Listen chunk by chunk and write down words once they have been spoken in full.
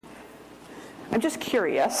I'm just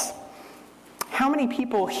curious, how many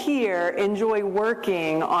people here enjoy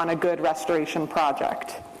working on a good restoration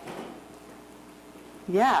project?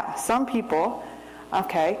 Yeah, some people.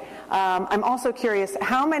 Okay. I'm also curious,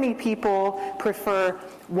 how many people prefer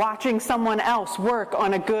watching someone else work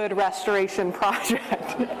on a good restoration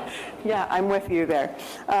project? Yeah, I'm with you there.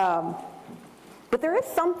 But there is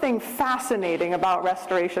something fascinating about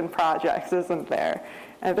restoration projects, isn't there?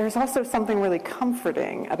 There's also something really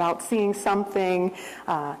comforting about seeing something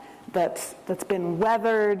that's been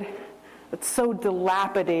weathered, that's so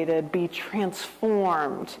dilapidated, be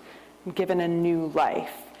transformed, given a new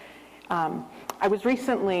life. I was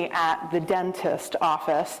recently at the dentist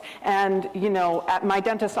office, and at my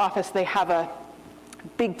dentist office they have a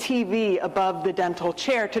big TV above the dental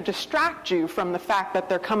chair to distract you from the fact that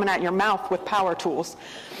they're coming at your mouth with power tools.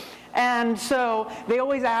 And so they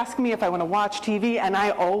always ask me if I want to watch TV, and I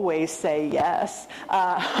always say yes,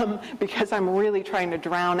 because I'm really trying to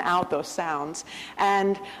drown out those sounds.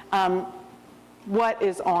 And what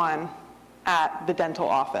is on at the dental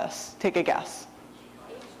office? Take a guess.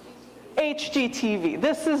 HGTV.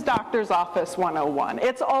 This is Doctor's Office 101.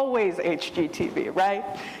 It's always HGTV, right?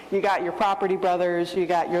 You got your Property Brothers, you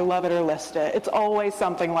got your Love It or List It. It's always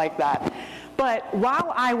something like that. But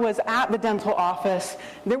while I was at the dental office,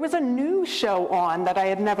 there was a new show on that I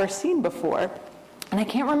had never seen before. And I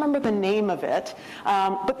can't remember the name of it,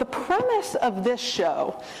 but the premise of this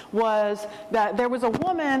show was that there was a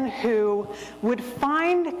woman who would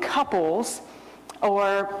find couples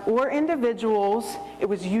or individuals, it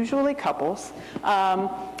was usually couples,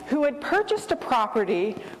 who had purchased a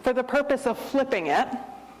property for the purpose of flipping it,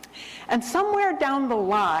 and somewhere down the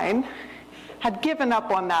line had given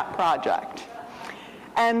up on that project.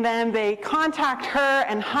 And then they contact her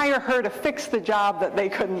and hire her to fix the job that they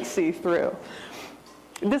couldn't see through.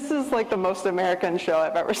 This is like the most American show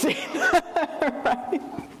I've ever seen, right?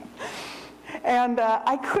 And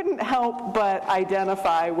I couldn't help but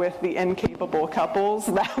identify with the incapable couples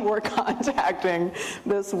that were contacting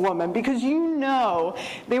this woman, because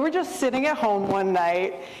they were just sitting at home one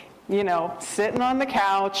night, sitting on the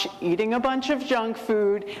couch, eating a bunch of junk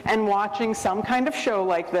food, and watching some kind of show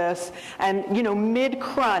like this, and,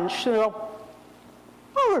 mid-crunch, they go,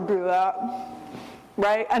 I would do that,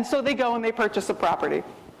 right? And so they go and they purchase a property.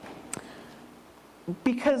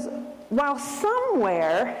 Because while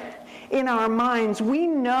somewhere in our minds, we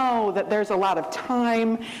know that there's a lot of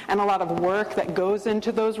time and a lot of work that goes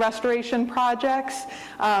into those restoration projects.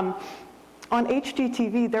 On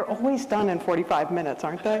HGTV, they're always done in 45 minutes,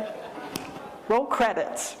 aren't they? Roll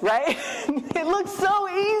credits, right? It looks so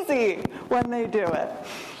easy when they do it.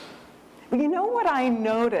 But you know what I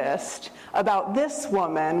noticed about this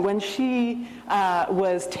woman when she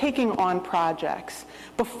was taking on projects?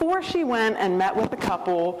 Before she went and met with the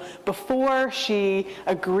couple, before she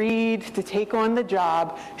agreed to take on the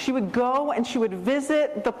job, she would go and she would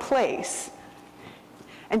visit the place.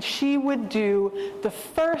 And she would do the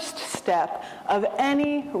first step of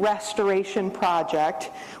any restoration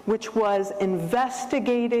project, which was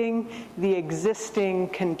investigating the existing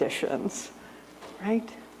conditions, right?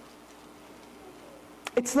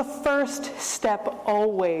 It's the first step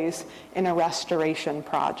always in a restoration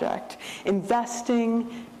project. Investigating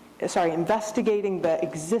the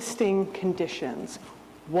existing conditions.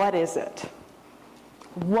 What is it?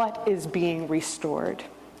 What is being restored?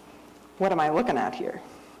 What am I looking at here?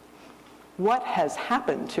 What has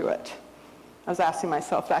happened to it? I was asking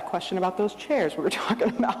myself that question about those chairs we were talking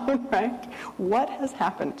about, right? What has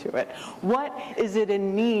happened to it? What is it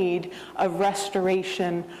in need of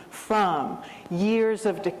restoration from? Years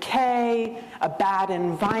of decay, a bad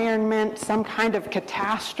environment, some kind of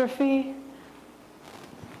catastrophe?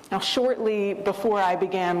 Now, shortly before I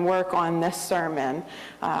began work on this sermon,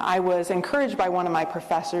 I was encouraged by one of my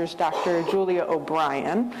professors, Dr. Julia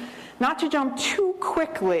O'Brien, not to jump too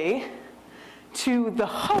quickly to the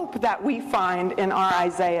hope that we find in our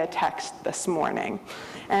Isaiah text this morning.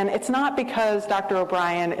 And it's not because Dr.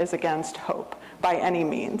 O'Brien is against hope by any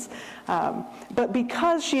means, but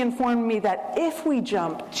because she informed me that if we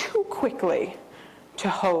jump too quickly to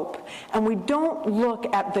hope and we don't look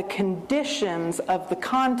at the conditions of the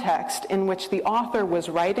context in which the author was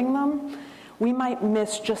writing them, we might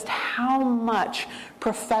miss just how much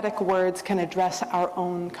prophetic words can address our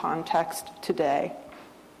own context today.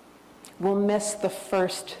 We'll miss the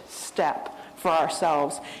first step for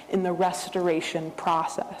ourselves in the restoration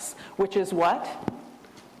process, which is what?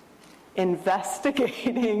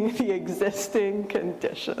 Investigating the existing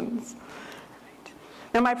conditions.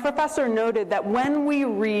 Now, my professor noted that when we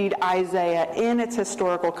read Isaiah in its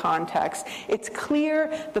historical context, it's clear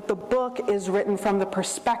that the book is written from the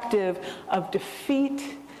perspective of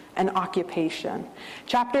defeat and occupation.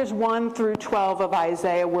 Chapters 1 through 12 of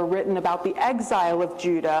Isaiah were written about the exile of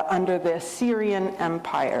Judah under the Assyrian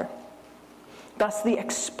Empire. Thus, the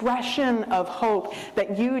expression of hope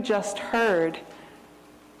that you just heard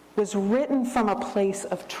was written from a place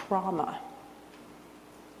of trauma.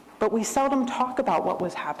 But we seldom talk about what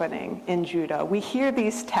was happening in Judah. We hear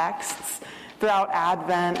these texts throughout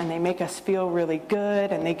Advent, and they make us feel really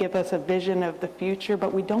good, and they give us a vision of the future,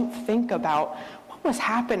 but we don't think about what was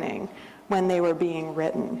happening when they were being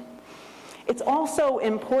written. It's also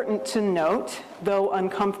important to note, though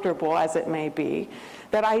uncomfortable as it may be,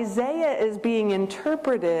 that Isaiah is being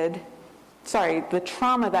interpreted, the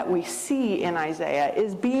trauma that we see in Isaiah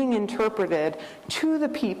is being interpreted to the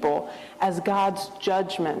people as God's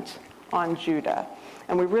judgment on Judah.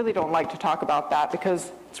 And we really don't like to talk about that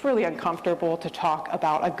because it's really uncomfortable to talk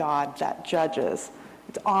about a God that judges.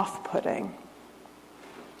 It's off-putting.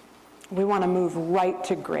 We want to move right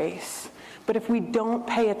to grace. But if we don't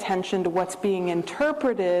pay attention to what's being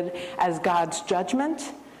interpreted as God's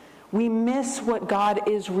judgment, we miss what God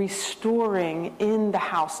is restoring in the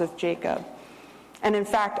house of Jacob. And in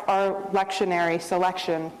fact, our lectionary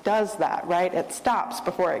selection does that, right? It stops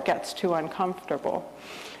before it gets too uncomfortable.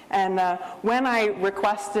 And when I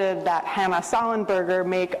requested that Hannah Sollenberger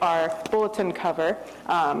make our bulletin cover,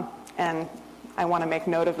 and I want to make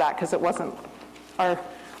note of that because it wasn't,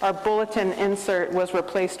 our bulletin insert was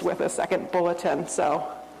replaced with a second bulletin, so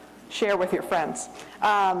share with your friends.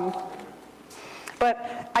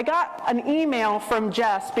 But I got an email from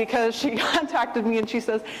Jess because she contacted me and she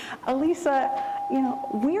says, Elisa,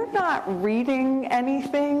 we're not reading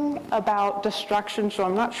anything about destruction, so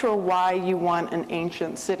I'm not sure why you want an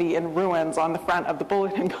ancient city in ruins on the front of the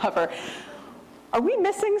bulletin cover. Are we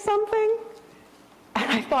missing something?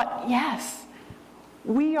 And I thought, yes,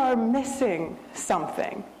 we are missing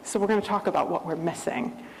something. So we're going to talk about what we're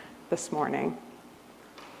missing this morning.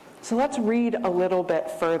 So let's read a little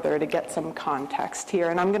bit further to get some context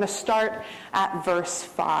here. And I'm going to start at verse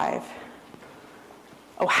 5.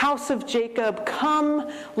 O house of Jacob,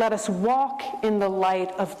 come, let us walk in the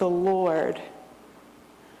light of the Lord.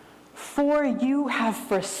 For you have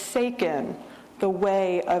forsaken the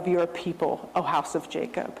way of your people, O house of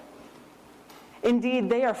Jacob. Indeed,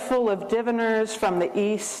 they are full of diviners from the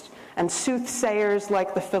east and soothsayers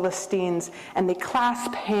like the Philistines, and they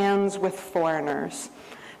clasp hands with foreigners.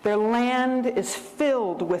 Their land is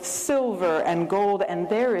filled with silver and gold, and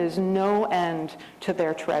there is no end to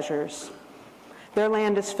their treasures. Their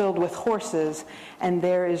land is filled with horses, and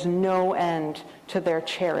there is no end to their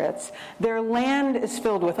chariots. Their land is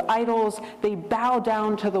filled with idols. They bow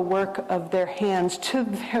down to the work of their hands, to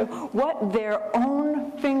what their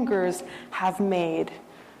own fingers have made.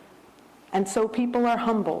 And so people are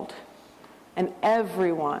humbled, and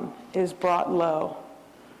everyone is brought low.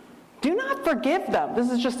 Do not forgive them. This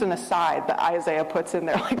is just an aside that Isaiah puts in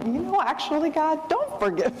there. Actually, God, don't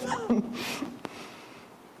forgive them.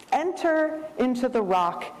 Enter into the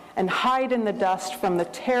rock and hide in the dust from the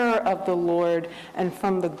terror of the Lord and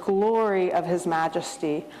from the glory of his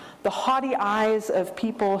majesty. The haughty eyes of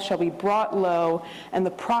people shall be brought low, and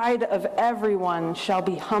the pride of everyone shall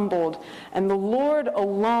be humbled, and the Lord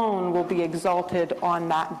alone will be exalted on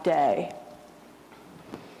that day.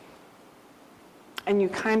 And you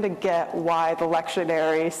kind of get why the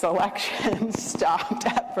lectionary selection stopped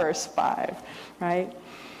at verse 5, right?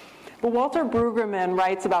 But Walter Brueggemann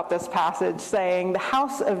writes about this passage saying, the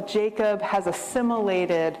house of Jacob has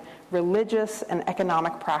assimilated religious and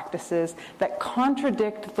economic practices that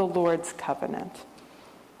contradict the Lord's covenant.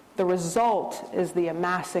 The result is the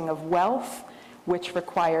amassing of wealth, which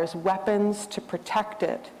requires weapons to protect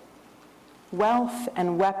it. Wealth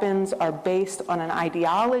and weapons are based on an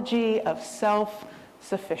ideology of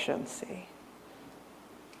self-sufficiency.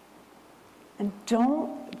 And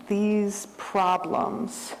don't these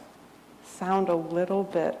problems sound a little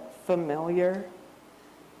bit familiar?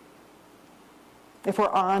 If we're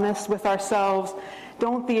honest with ourselves,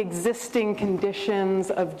 don't the existing conditions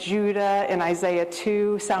of Judah in Isaiah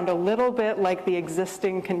 2 sound a little bit like the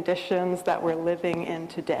existing conditions that we're living in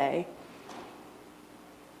today?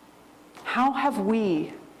 How have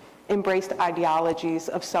we embraced ideologies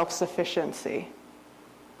of self-sufficiency?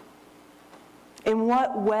 In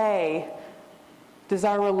what way does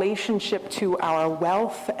our relationship to our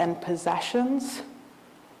wealth and possessions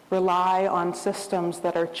rely on systems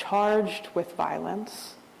that are charged with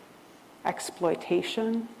violence,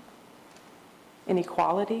 exploitation,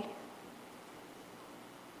 inequality?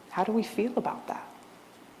 How do we feel about that?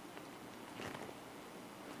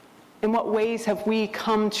 In what ways have we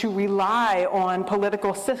come to rely on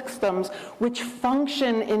political systems which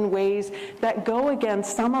function in ways that go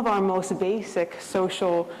against some of our most basic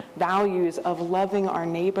social values of loving our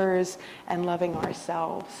neighbors and loving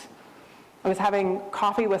ourselves? I was having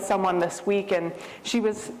coffee with someone this week, and she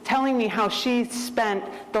was telling me how she spent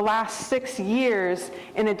the last 6 years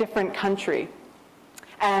in a different country.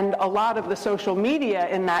 And a lot of the social media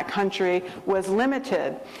in that country was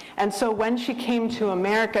limited. And so when she came to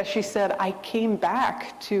America, she said, I came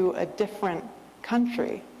back to a different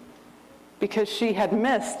country because she had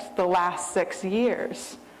missed the last 6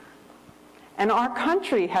 years. And our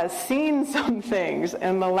country has seen some things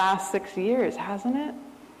in the last 6 years, hasn't it?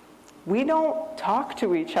 We don't talk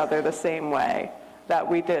to each other the same way that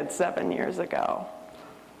we did 7 years ago.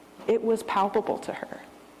 It was palpable to her.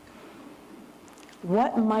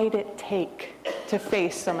 What might it take to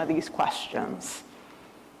face some of these questions?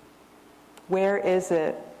 Where is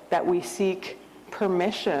it that we seek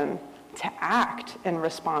permission to act in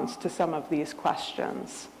response to some of these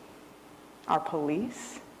questions? Our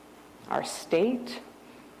police? Our state?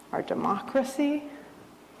 Our democracy?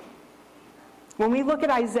 When we look at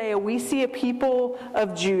Isaiah, we see a people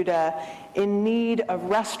of Judah in need of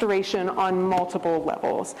restoration on multiple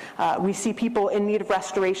levels. We see people in need of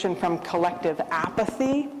restoration from collective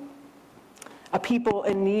apathy, a people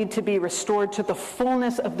in need to be restored to the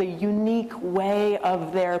fullness of the unique way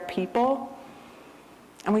of their people.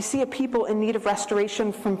 And we see a people in need of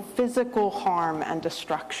restoration from physical harm and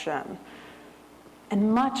destruction.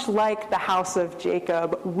 And much like the house of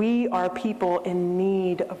Jacob, we are people in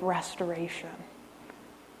need of restoration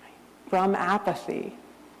from apathy.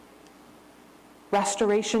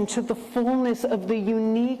 Restoration to the fullness of the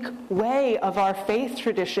unique way of our faith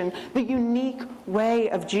tradition, the unique way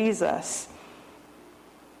of Jesus.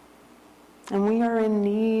 And we are in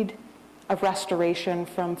need of restoration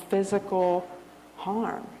from physical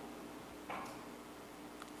harm,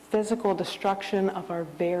 physical destruction of our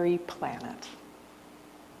very planet.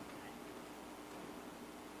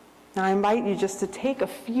 Now, I invite you just to take a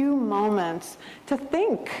few moments to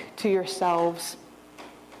think to yourselves,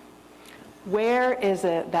 where is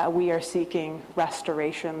it that we are seeking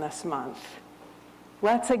restoration this month?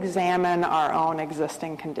 Let's examine our own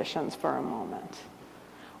existing conditions for a moment.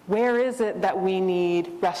 Where is it that we need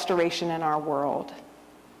restoration in our world?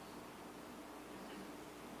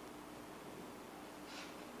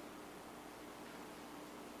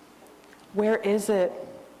 Where is it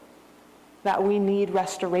that we need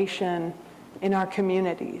restoration in our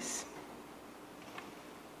communities?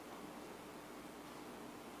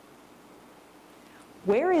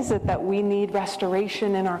 Where is it that we need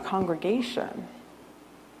restoration in our congregation?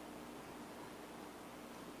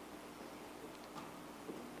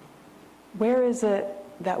 Where is it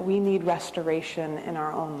that we need restoration in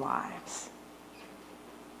our own lives?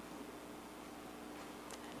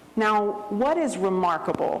 Now, what is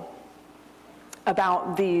remarkable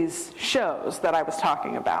about these shows that I was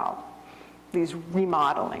talking about, these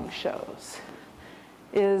remodeling shows,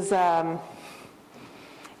 is,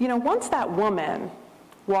 once that woman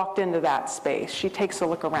walked into that space, she takes a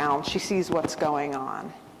look around, she sees what's going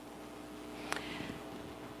on.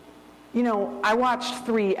 I watched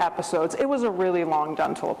 3 episodes. It was a really long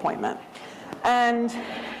dental appointment. And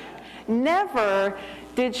never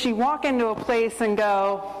did she walk into a place and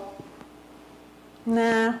go,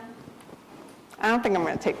 nah, I don't think I'm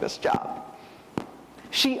going to take this job.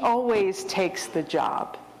 She always takes the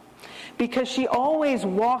job because she always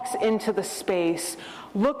walks into the space,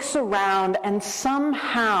 looks around, and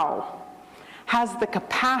somehow has the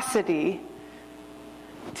capacity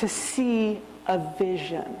to see a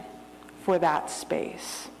vision for that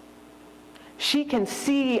space. She can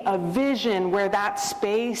see a vision where that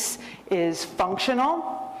space is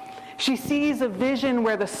functional. She sees a vision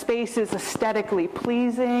where the space is aesthetically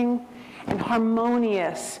pleasing and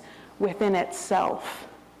harmonious within itself,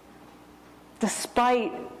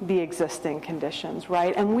 despite the existing conditions,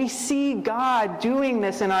 right? And we see God doing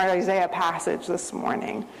this in our Isaiah passage this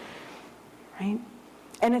morning, right?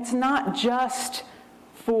 And it's not just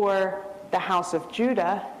for the house of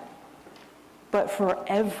Judah, but for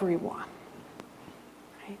everyone.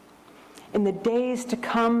 Right? In the days to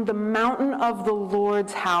come, the mountain of the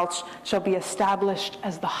Lord's house shall be established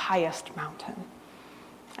as the highest mountain,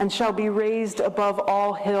 and shall be raised above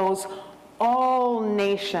all hills. All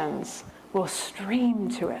nations will stream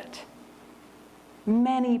to it.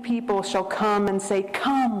 Many people shall come and say,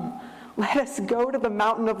 "Come, let us go to the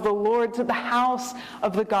mountain of the Lord, to the house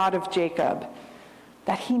of the God of Jacob,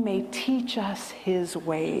 that he may teach us his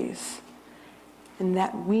ways, and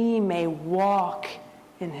that we may walk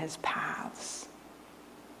in his paths."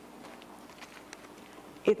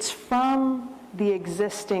 It's from the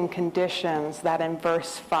existing conditions that in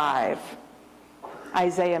verse 5,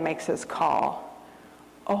 Isaiah makes his call.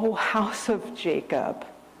 O house of Jacob,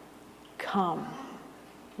 come,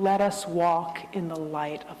 let us walk in the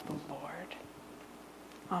light of the Lord.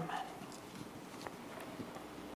 Amen.